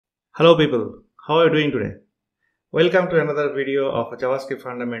Hello people, how are you doing today? Welcome to another video of JavaScript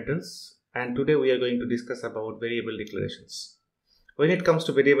Fundamentals, and today we are going to discuss about variable declarations. When it comes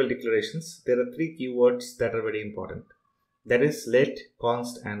to variable declarations, there are three keywords that are very important. That is let,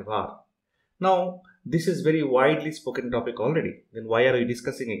 const and var. Now, this is very widely spoken topic already. Then why are we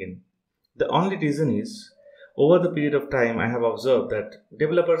discussing again? The only reason is, over the period of time I have observed that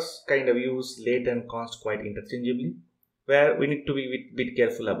developers kind of use let and const quite interchangeably, where we need to be a bit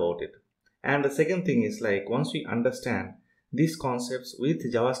careful about it. And the second thing is, like, once we understand these concepts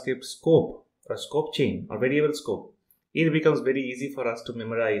with JavaScript scope or scope chain or variable scope, it becomes very easy for us to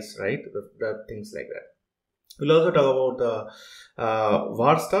memorize, right? The things like that. We'll also talk about the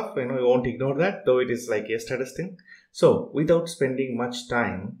var stuff. We won't ignore that, though it is like yesterday's thing. So without spending much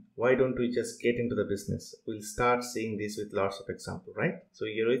time, why don't we just get into the business? We'll start seeing this with lots of examples, right? So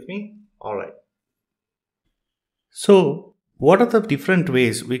you're with me? All right. So what are the different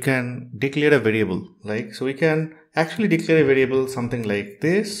ways we can declare a variable? So we can actually declare a variable something like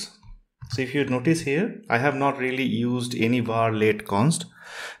this. So if you notice here, I have not really used any var, let, const.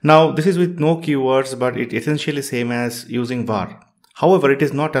 Now this is with no keywords, but it essentially same as using var. However, it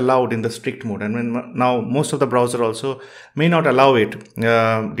is not allowed in the strict mode, and now most of the browser also may not allow it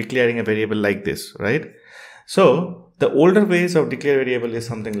declaring a variable like this, right? So the older ways of declare variable is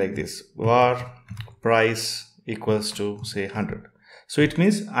something like this: var price equals to say 100. So it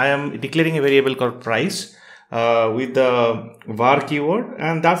means I am declaring a variable called price with the var keyword,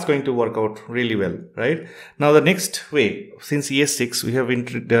 and that's going to work out really well, right? Now the next way, since ES6 we have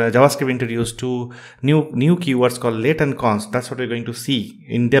JavaScript introduced two new keywords called let and const. That's what we're going to see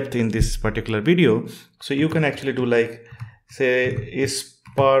in depth in this particular video. So you can actually do like, say, is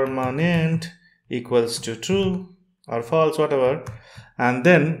permanent equals to true or false, whatever, and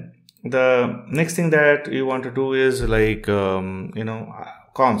then the next thing that you want to do is like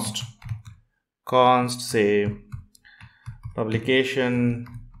const say publication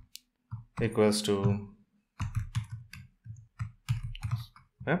equals to,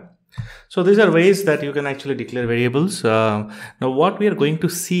 yeah. So these are ways that you can actually declare variables. Now what we are going to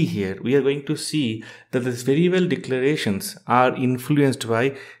see here, we are going to see that these variable declarations are influenced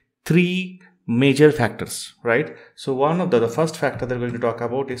by three major factors, right? So one of the first factor that we're going to talk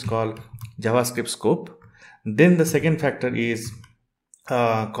about is called JavaScript Scope. Then the second factor is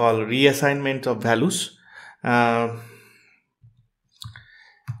called reassignment of values,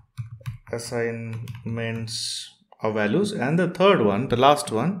 assignments of values, and the third one, the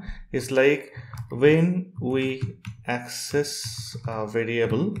last one, is like when we access a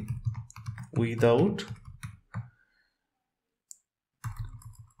variable without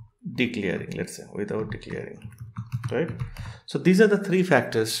declaring, let's say without declaring, right? So these are the three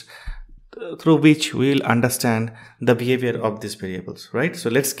factors through which we will understand the behavior of these variables, right? So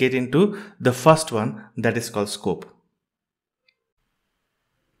let's get into the first one, that is called scope.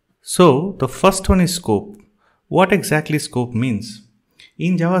 So the first one is scope. What exactly scope means?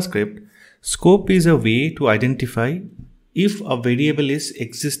 In JavaScript, scope is a way to identify if a variable is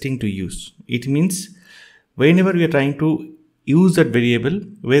existing to use. It means whenever we are trying to use that variable,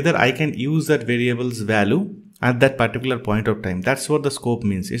 whether I can use that variable's value at that particular point of time. That's what the scope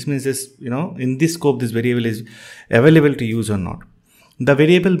means. It means this, in this scope, this variable is available to use or not. The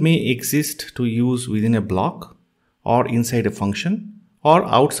variable may exist to use within a block or inside a function or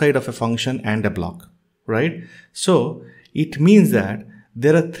outside of a function and a block, right? So it means that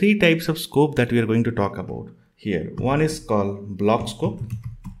there are three types of scope that we are going to talk about here. One is called block scope.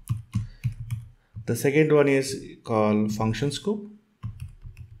 The second one is called function scope.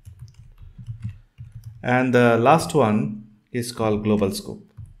 And the last one is called global scope.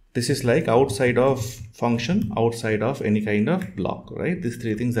 This is like outside of function, outside of any kind of block, right? These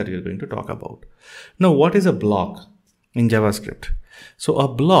three things that we are going to talk about. Now, what is a block in JavaScript? So a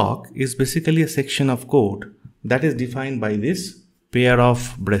block is basically a section of code that is defined by this pair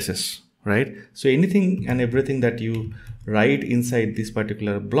of braces, right? So anything and everything that you write inside this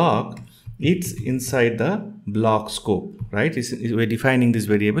particular block, it's inside the block scope, right? We're defining this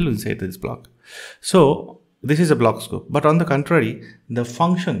variable inside this block. So this is a block scope. But on the contrary, the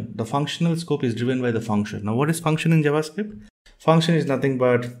functional scope is driven by the function. Now what is function in JavaScript? Function is nothing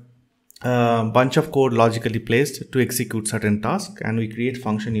but a bunch of code logically placed to execute certain task, and we create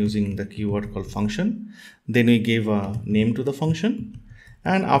function using the keyword called function. Then we give a name to the function,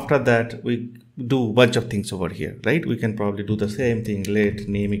 and after that we do a bunch of things over here, right? We can probably do the same thing, let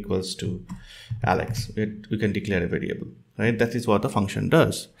name equals to Alex. We can declare a variable, right? That is what the function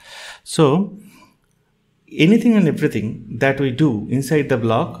does. So anything and everything that we do inside the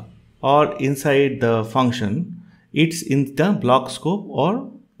block or inside the function, it's in the block scope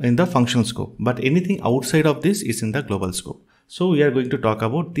or in the functional scope, but anything outside of this is in the global scope. So we are going to talk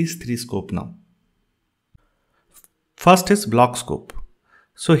about these three scopes now. First is block scope.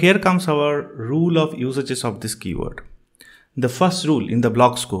 So here comes our rule of usages of this keyword. The first rule in the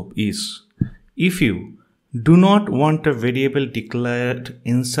block scope is, if you do not want a variable declared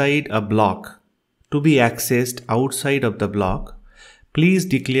inside a block to be accessed outside of the block, please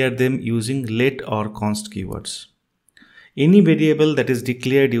declare them using let or const keywords. Any variable that is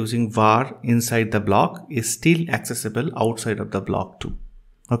declared using var inside the block is still accessible outside of the block too.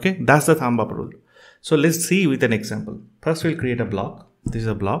 Okay, that's the thumb up rule. So let's see with an example. First we'll create a block. This is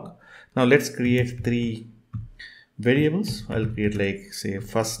a block. Now let's create three variables. I'll create like say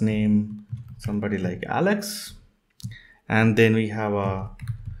first name, somebody like Alex, and then we have a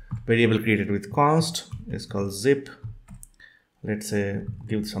variable created with const. It's called zip. Let's say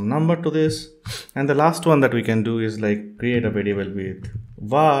give some number to this, and the last one that we can do is like create a variable with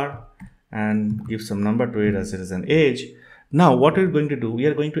var and give some number to it as it is an age. Now what we're going to do, we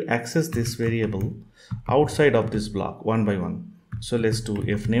are going to access this variable outside of this block one by one. So let's do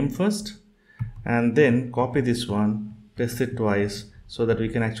if name first, and then copy this one, paste it twice, so that we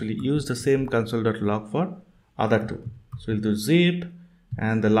can actually use the same console.log for other two. So we'll do zip,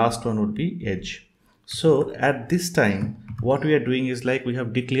 and the last one would be edge. So at this time, what we are doing is like we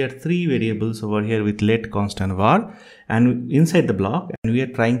have declared three variables over here with let, const and var, and inside the block, and we are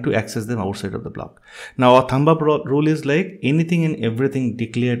trying to access them outside of the block. Now our thumb up rule is like anything and everything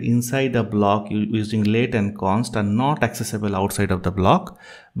declared inside the block using let and const are not accessible outside of the block,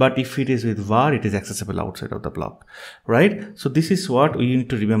 but if it is with var, it is accessible outside of the block, right? So this is what we need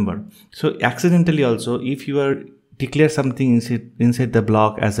to remember. So accidentally also, if you are declare something inside the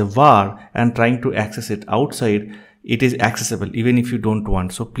block as a var and trying to access it outside, it is accessible even if you don't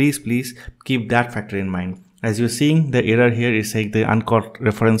want. So please keep that factor in mind. As you're seeing, the error here is saying the uncaught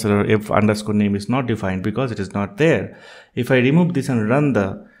reference error if underscore name is not defined because it is not there. If I remove this and run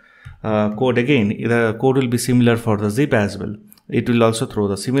the code again, the code will be similar for the zip as well. It will also throw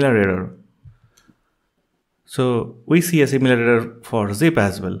the similar error. So we see a similar error for zip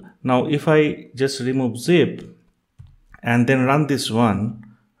as well. Now if I just remove zip and then run this one,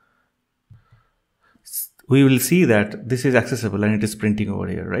 we will see that this is accessible and it is printing over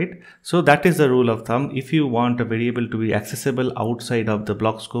here, right? So that is the rule of thumb. If you want a variable to be accessible outside of the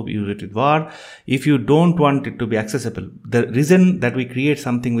block scope, use it with var. If you don't want it to be accessible, the reason that we create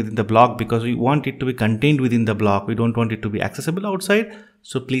something within the block because we want it to be contained within the block, we don't want it to be accessible outside.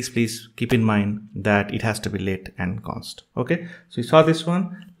 So please keep in mind that it has to be let and const. Okay, so you saw this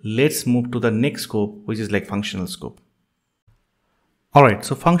one. Let's move to the next scope, which is like functional scope. Alright,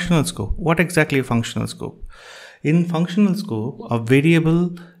 so functional scope. What exactly is functional scope? In functional scope, a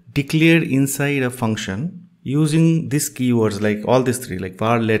variable declared inside a function using these keywords like all these three like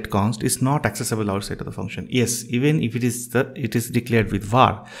var, let, const is not accessible outside of the function. Yes, even if it is declared with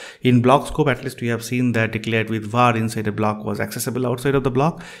var. In block scope, at least we have seen that declared with var inside a block was accessible outside of the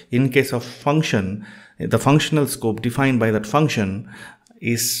block. In case of function, the functional scope defined by that function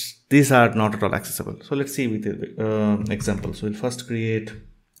is these are not at all accessible. So let's see with the example. So we'll first create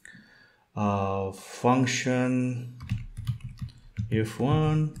a function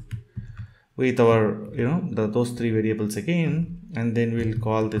if1 with our those three variables again, and then we'll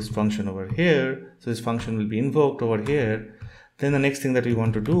call this function over here. So this function will be invoked over here. Then the next thing that we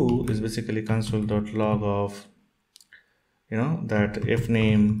want to do is basically console.log of that if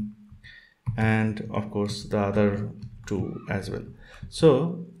name and of course the other two as well.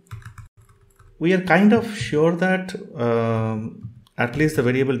 So we are kind of sure that at least the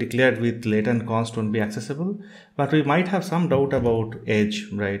variable declared with let and const won't be accessible, but we might have some doubt about age,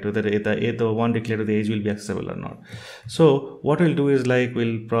 right? Whether the one declared with the age will be accessible or not. So what we'll do is like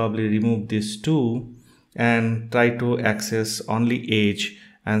we'll probably remove these two and try to access only age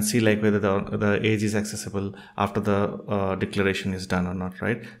and see like whether the age is accessible after the declaration is done or not,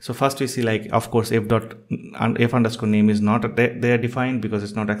 right? So first we see like, of course, f underscore name is not there defined because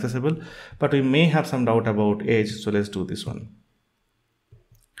it's not accessible, but we may have some doubt about age. So let's do this one.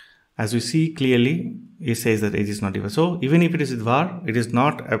 As we see clearly, it says that age is not defined. So even if it is with var, it is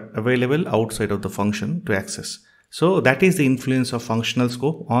not available outside of the function to access. So that is the influence of functional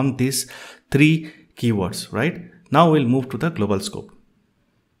scope on these three keywords, right? Now we'll move to the global scope.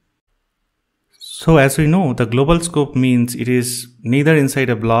 So as we know, the global scope means it is neither inside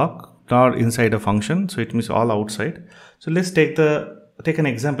a block nor inside a function. So it means all outside. So let's take an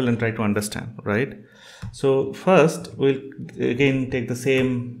example and try to understand, right? So first we'll again take the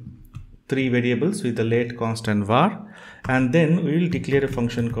same three variables with the let, const and var, and then we will declare a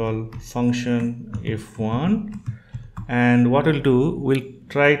function called function if1, and what we'll do, we'll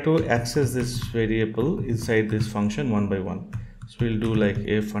try to access this variable inside this function one by one. So we'll do like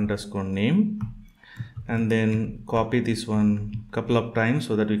f_name and then copy this one couple of times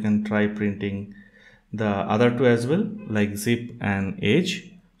so that we can try printing the other two as well, like zip and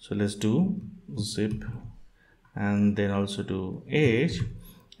age. So let's do zip and then also do age.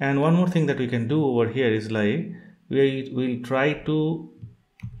 And one more thing that we can do over here is like we'll try to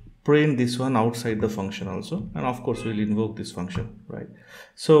print this one outside the function also, and of course we'll invoke this function, right?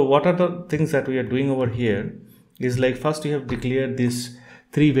 So what are the things that we are doing over here is like, first we have declared these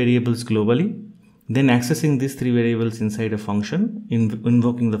three variables globally, then accessing these three variables inside a function,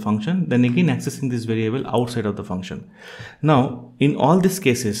 invoking the function, then again accessing this variable outside of the function. Now in all these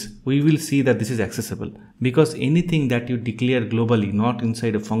cases we will see that this is accessible, because anything that you declare globally, not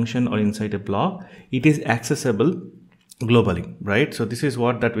inside a function or inside a block, it is accessible globally, right? So this is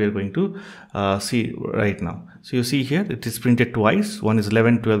what that we are going to see right now. So you see here it is printed twice. One is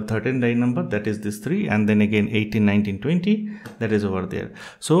 11, 12, 13 line number, that is this 3, and then again 18, 19, 20, that is over there.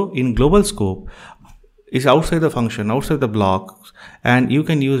 So in global scope is outside the function, outside the block, and you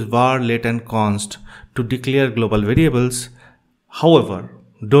can use var, let and const to declare global variables. However,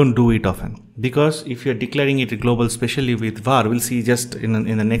 don't do it often, because if you're declaring it global, especially with var, we'll see just in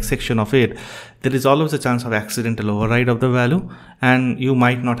the next section of it, there is always a chance of accidental override of the value and you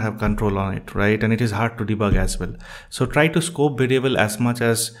might not have control on it, right? And it is hard to debug as well. So try to scope variable as much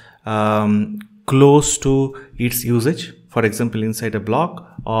as close to its usage, for example inside a block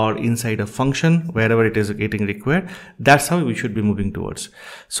or inside a function, wherever it is getting required. That's how we should be moving towards.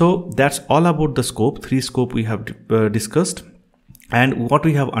 So that's all about the scope. 3 scope we have discussed. And what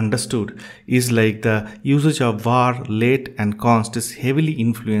we have understood is like the usage of var, let and const is heavily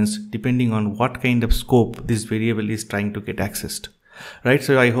influenced depending on what kind of scope this variable is trying to get accessed, right?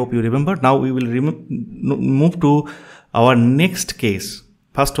 So I hope you remember. Now we will move to our next case.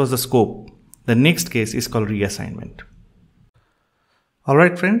 First was the scope. The next case is called reassignment.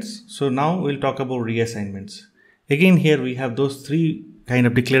 Alright friends, so now we'll talk about reassignments. Again here we have those 3 kind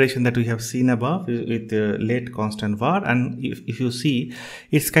of declaration that we have seen above with let, const and var, and if you see,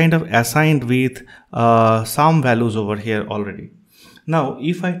 it's kind of assigned with some values over here already. Now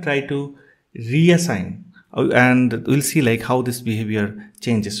if I try to reassign, and we'll see like how this behavior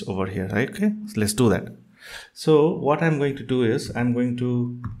changes over here, right? Okay, so let's do that. So what I'm going to do is I'm going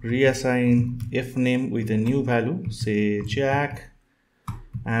to reassign fname with a new value, say Jack,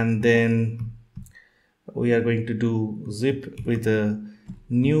 and then we are going to do zip with a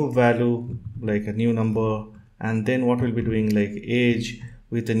new value, like a new number, and then what we'll be doing like age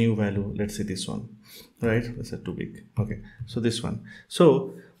with a new value, let's say this one, right? That's too big. Okay, so this one.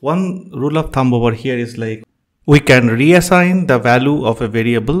 So one rule of thumb over here is like we can reassign the value of a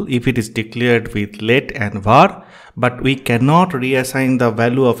variable if it is declared with let and var, but we cannot reassign the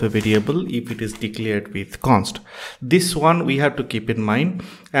value of a variable if it is declared with const. This one we have to keep in mind,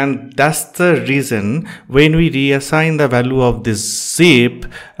 and that's the reason when we reassign the value of this zip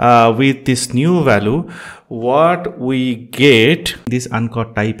with this new value, what we get, this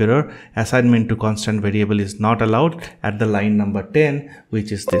uncaught type error, assignment to constant variable is not allowed at the line number 10,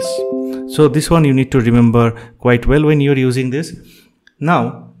 which is this. So this one you need to remember quite well when you're using this.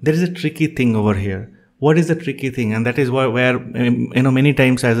 Now there is a tricky thing over here. What is the tricky thing? And that is where many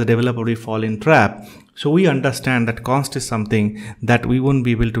times as a developer we fall in trap. So we understand that const is something that we won't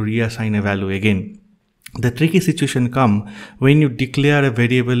be able to reassign a value again. The tricky situation come when you declare a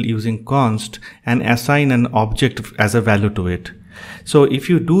variable using const and assign an object as a value to it. So if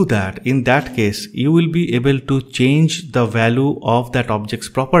you do that, in that case, you will be able to change the value of that object's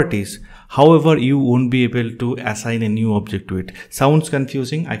properties. However, you won't be able to assign a new object to it. Sounds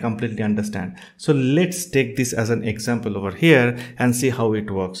confusing, I completely understand. So let's take this as an example over here and see how it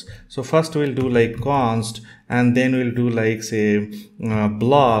works. So first we'll do like const, and then we'll do like say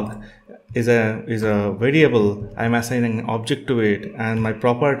blog is a variable. I'm assigning an object to it, and my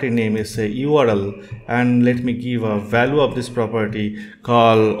property name is say URL, and let me give a value of this property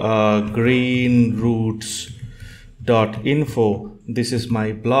called greenroots.info. This is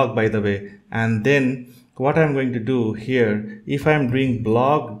my blog, by the way. And then what I'm going to do here, if I'm doing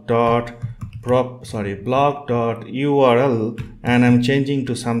blog.url and I'm changing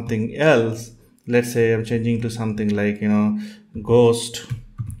to something else, let's say I'm changing to something like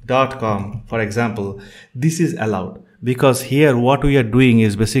ghost.com, for example, this is allowed, because here what we are doing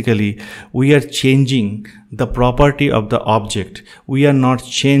is basically we are changing the property of the object. We are not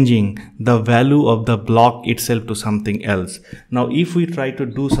changing the value of the block itself to something else. Now if we try to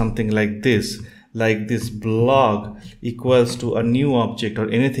do something like this, like this blog equals to a new object or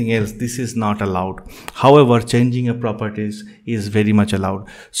anything else, this is not allowed. However, changing a properties is very much allowed.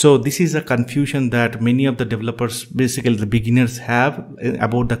 So this is a confusion that many of the developers, basically the beginners, have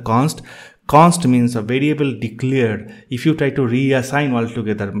about the const. Const means a variable declared. If you try to reassign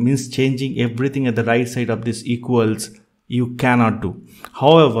altogether, means changing everything at the right side of this equals, you cannot do.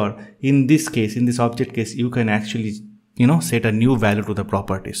 However, in this case, in this object case, you can actually set a new value to the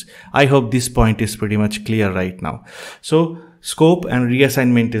properties. I hope this point is pretty much clear right now. So scope and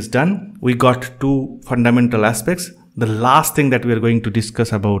reassignment is done. We got two fundamental aspects. The last thing that we are going to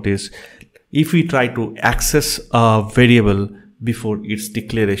discuss about is if we try to access a variable before its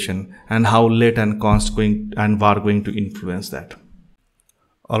declaration and how let and const and var going to influence that.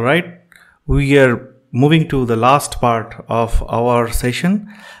 All right, we are moving to the last part of our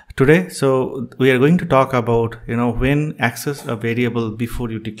session today. So we are going to talk about when access a variable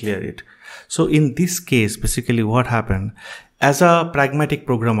before you declare it. So in this case, basically what happened, as a pragmatic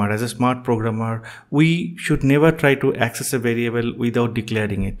programmer, as a smart programmer, we should never try to access a variable without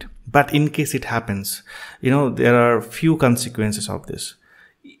declaring it. But in case it happens, there are few consequences of this.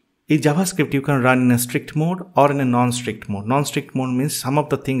 In JavaScript, you can run in a strict mode or in a non-strict mode. Non-strict mode means some of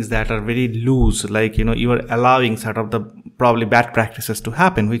the things that are very loose, like you are allowing sort of the probably bad practices to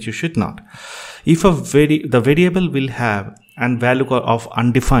happen, which you should not. If the variable will have a value of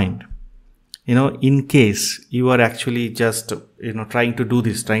undefined, in case you are actually just trying to do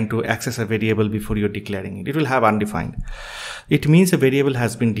this, trying to access a variable before you're declaring it, it will have undefined. It means a variable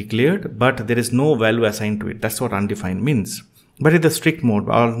has been declared, but there is no value assigned to it. That's what undefined means. But in the strict mode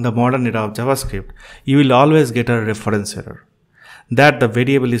or in the modern era of JavaScript, you will always get a reference error that the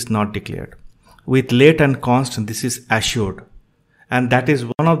variable is not declared. With let and const, this is assured. And that is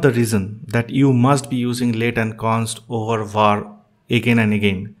one of the reasons that you must be using let and const over var again and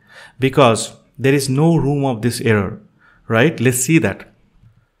again, because there is no room of this error, right? Let's see that.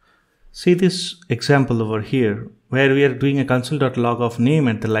 See this example over here, where we are doing a console.log of name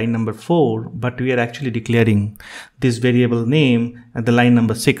at the line number 4, but we are actually declaring this variable name at the line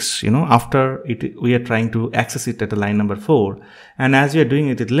number 6, after we are trying to access it at the line number 4. And as we are doing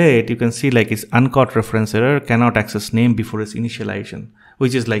it with let, you can see like it's uncaught reference error, cannot access name before its initialization,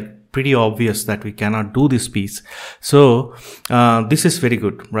 which is like pretty obvious that we cannot do this piece. So this is very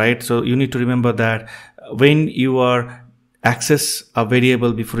good, right? So you need to remember that when you are access a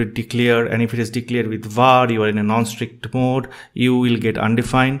variable before it declared, and if it is declared with var, you are in a non-strict mode, you will get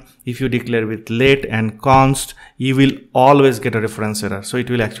undefined. If you declare with let and const, you will always get a reference error. So it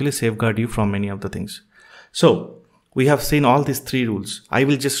will actually safeguard you from many of the things. So we have seen all these three rules. I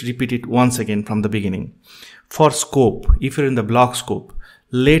will just repeat it once again from the beginning. For scope, if you're in the block scope,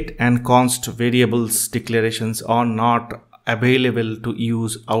 let and const variables declarations are not available to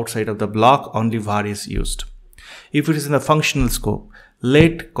use outside of the block, only var is used. If it is in the functional scope,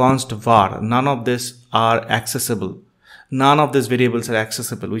 let, const, var, none of these are accessible. None of these variables are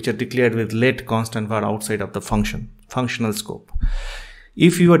accessible, which are declared with let, const, and var outside of the functional scope.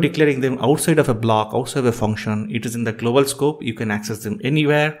 If you are declaring them outside of a block, outside of a function, it is in the global scope. You can access them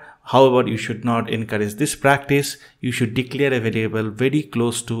anywhere. However, you should not encourage this practice. You should declare a variable very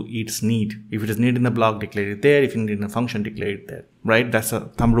close to its need. If it is need in the block, declare it there. If you need in a function, declare it there, right? That's a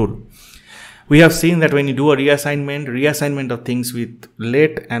thumb rule. We have seen that when you do a reassignment of things with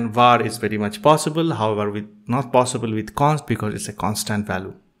let and var is very much possible. However, not possible with const because it's a constant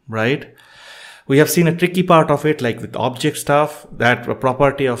value, right? We have seen a tricky part of it, like with object stuff, that a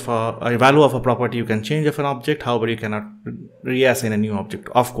property of a value of a property you can change of an object. However, you cannot reassign a new object.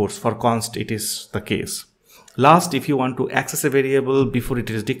 Of course, for const, it is the case. Last, if you want to access a variable before it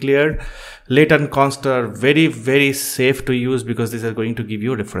is declared, let and const are very, very safe to use because these are going to give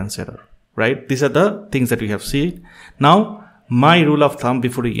you a reference error. Right? These are the things that we have seen. Now, my rule of thumb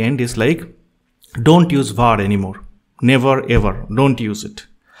before we end is like, don't use var anymore. Never ever. Don't use it.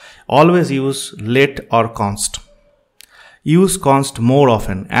 Always use let or const. Use const more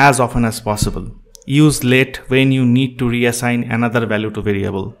often, as often as possible. Use let when you need to reassign another value to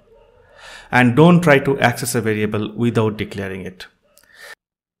variable. And don't try to access a variable without declaring it.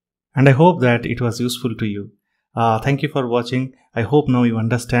 And I hope that it was useful to you. Thank you for watching. I hope now you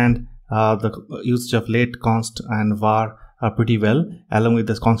understand the usage of let, const, and var pretty well, along with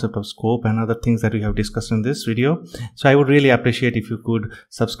the concept of scope and other things that we have discussed in this video. So I would really appreciate if you could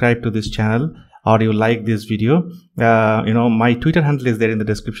subscribe to this channel or you like this video. My Twitter handle is there in the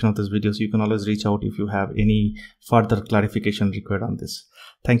description of this video, so you can always reach out if you have any further clarification required on this.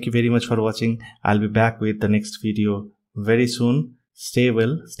 Thank you very much for watching. I'll be back with the next video very soon. Stay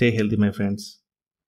well, stay healthy, my friends.